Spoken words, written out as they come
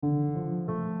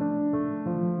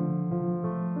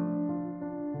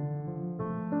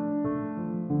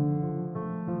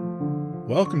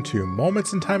Welcome to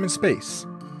Moments in Time and Space,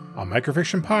 a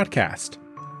microfiction podcast,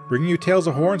 bringing you tales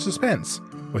of horror and suspense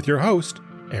with your host,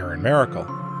 Aaron Miracle.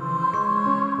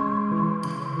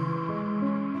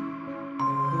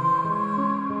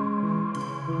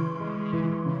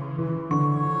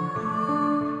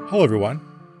 Hello everyone.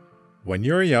 When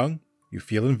you're young, you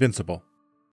feel invincible.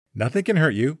 Nothing can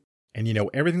hurt you, and you know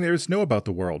everything there is to know about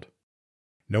the world.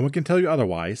 No one can tell you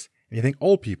otherwise, and you think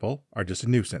old people are just a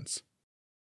nuisance.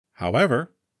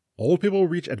 However, old people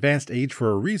reach advanced age for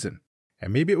a reason,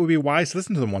 and maybe it would be wise to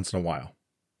listen to them once in a while.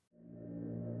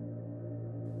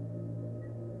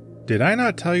 Did I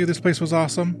not tell you this place was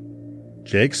awesome?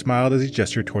 Jake smiled as he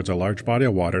gestured towards a large body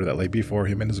of water that lay before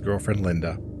him and his girlfriend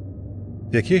Linda.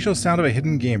 The occasional sound of a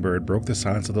hidden game bird broke the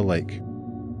silence of the lake.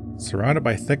 Surrounded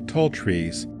by thick, tall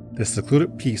trees, this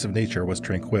secluded piece of nature was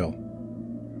tranquil.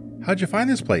 "How'd you find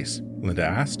this place?" Linda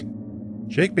asked.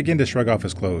 Jake began to shrug off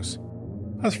his clothes.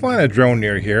 "I was flying a drone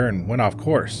near here and went off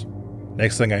course.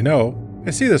 Next thing I know,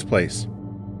 I see this place.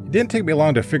 It didn't take me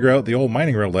long to figure out the old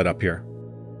mining road led up here."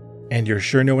 "And you're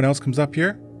sure no one else comes up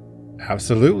here?"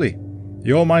 "Absolutely.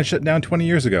 The old mine shut down 20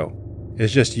 years ago.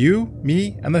 It's just you,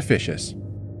 me, and the fishes."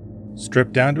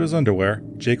 Stripped down to his underwear,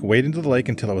 Jake waded into the lake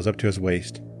until it was up to his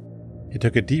waist. He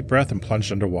took a deep breath and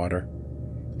plunged underwater.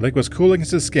 The lake was cool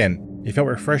against his skin. He felt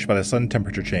refreshed by the sudden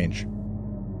temperature change.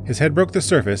 His head broke the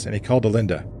surface and he called to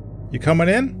Linda. "You coming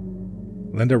in?"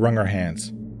 Linda wrung her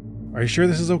hands. "Are you sure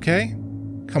this is okay?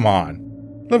 Come on.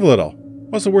 Live a little.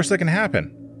 What's the worst that can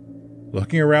happen?"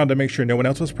 Looking around to make sure no one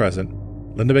else was present,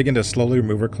 Linda began to slowly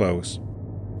remove her clothes.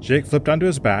 Jake flipped onto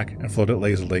his back and floated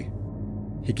lazily.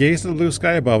 He gazed at the blue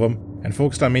sky above him and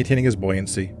focused on maintaining his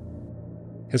buoyancy.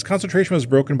 His concentration was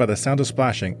broken by the sound of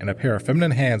splashing and a pair of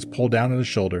feminine hands pulled down on his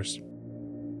shoulders.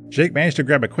 Jake managed to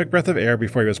grab a quick breath of air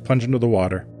before he was plunged into the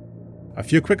water. A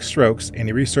few quick strokes, and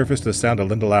he resurfaced to the sound of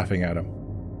Linda laughing at him.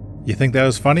 "You think that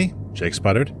was funny?" Jake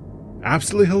sputtered.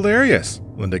 "Absolutely hilarious,"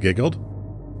 Linda giggled.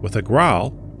 With a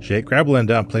growl, Jake grabbed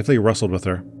Linda and playfully wrestled with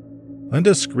her.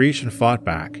 Linda screeched and fought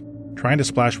back, trying to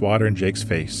splash water in Jake's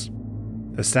face.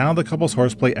 The sound of the couple's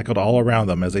horseplay echoed all around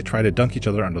them as they tried to dunk each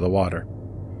other under the water.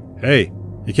 "Hey,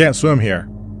 you can't swim here."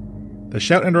 The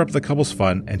shout interrupted the couple's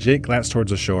fun, and Jake glanced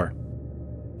towards the shore.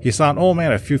 He saw an old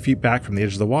man a few feet back from the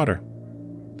edge of the water.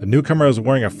 The newcomer was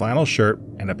wearing a flannel shirt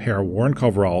and a pair of worn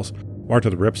coveralls marked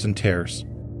with rips and tears.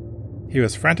 He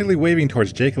was frantically waving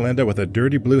towards Jake and Linda with a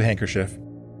dirty blue handkerchief.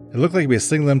 It looked like he was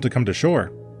signaling them to come to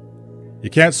shore. "You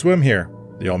can't swim here,"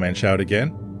 the old man shouted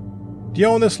again. "Do you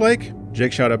own this lake?"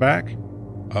 Jake shouted back.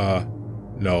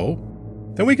 No.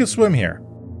 "Then we can swim here."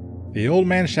 The old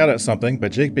man shouted something,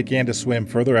 but Jake began to swim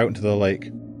further out into the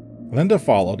lake. Linda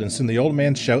followed, and soon the old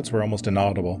man's shouts were almost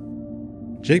inaudible.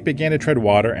 Jake began to tread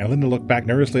water, and Linda looked back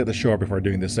nervously at the shore before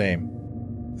doing the same.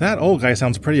 "That old guy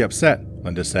sounds pretty upset,"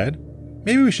 Linda said.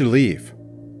 "Maybe we should leave."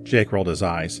 Jake rolled his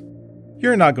eyes.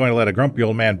 "You're not going to let a grumpy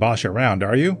old man boss you around,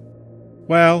 are you?"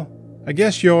 "Well, I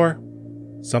guess you're—"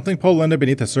 Something pulled Linda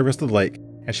beneath the surface of the lake,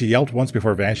 and she yelped once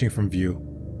before vanishing from view.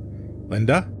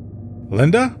 "Linda?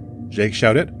 Linda?" Jake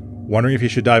shouted, wondering if he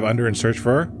should dive under and search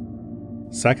for her.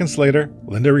 Seconds later,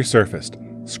 Linda resurfaced,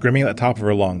 screaming at the top of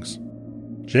her lungs.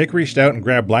 Jake reached out and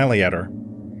grabbed blindly at her.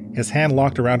 His hand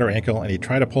locked around her ankle and he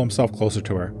tried to pull himself closer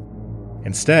to her.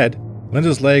 Instead,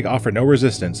 Linda's leg offered no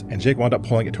resistance and Jake wound up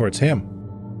pulling it towards him.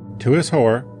 To his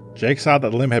horror, Jake saw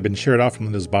that the limb had been sheared off from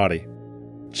Linda's body.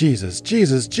 "Jesus,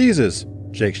 Jesus, Jesus!"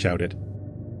 Jake shouted.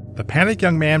 The panicked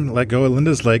young man let go of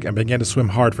Linda's leg and began to swim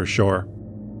hard for shore.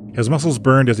 His muscles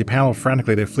burned as he paddled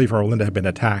frantically to flee from where Linda had been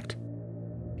attacked.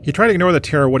 He tried to ignore the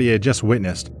terror of what he had just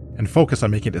witnessed and focus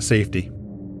on making it to safety.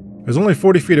 It was only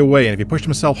 40 feet away, and if he pushed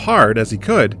himself hard as he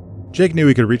could, Jake knew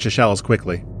he could reach the shallows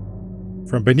quickly.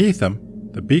 From beneath him,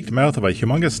 the beaked mouth of a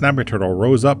humongous snapping turtle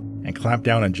rose up and clamped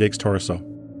down on Jake's torso.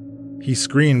 He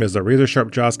screamed as the razor-sharp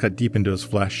jaws cut deep into his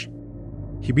flesh.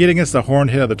 He beat against the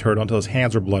horned head of the turtle until his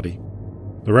hands were bloody.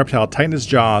 The reptile tightened his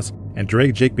jaws and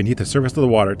dragged Jake beneath the surface of the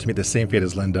water to meet the same fate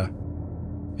as Linda.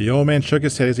 The old man shook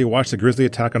his head as he watched the grisly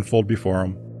attack unfold before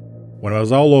him. When it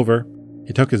was all over,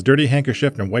 he took his dirty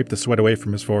handkerchief and wiped the sweat away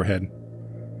from his forehead.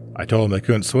 "I told him they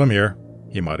couldn't swim here,"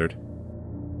 he muttered.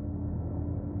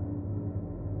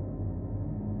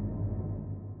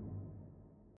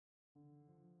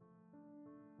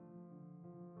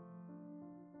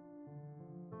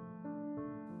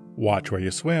 Watch where you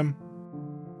swim.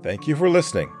 Thank you for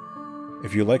listening.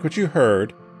 If you like what you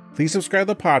heard, please subscribe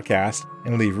to the podcast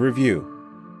and leave a review.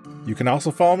 You can also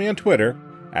follow me on Twitter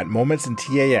at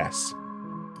MomentsInTAS.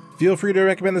 Feel free to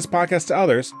recommend this podcast to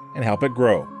others and help it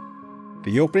grow.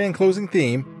 The opening and closing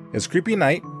theme is Creepy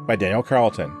Night by Daniel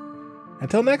Carlton.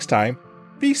 Until next time,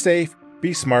 be safe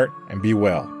be smart, and be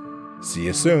well. See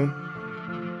you soon.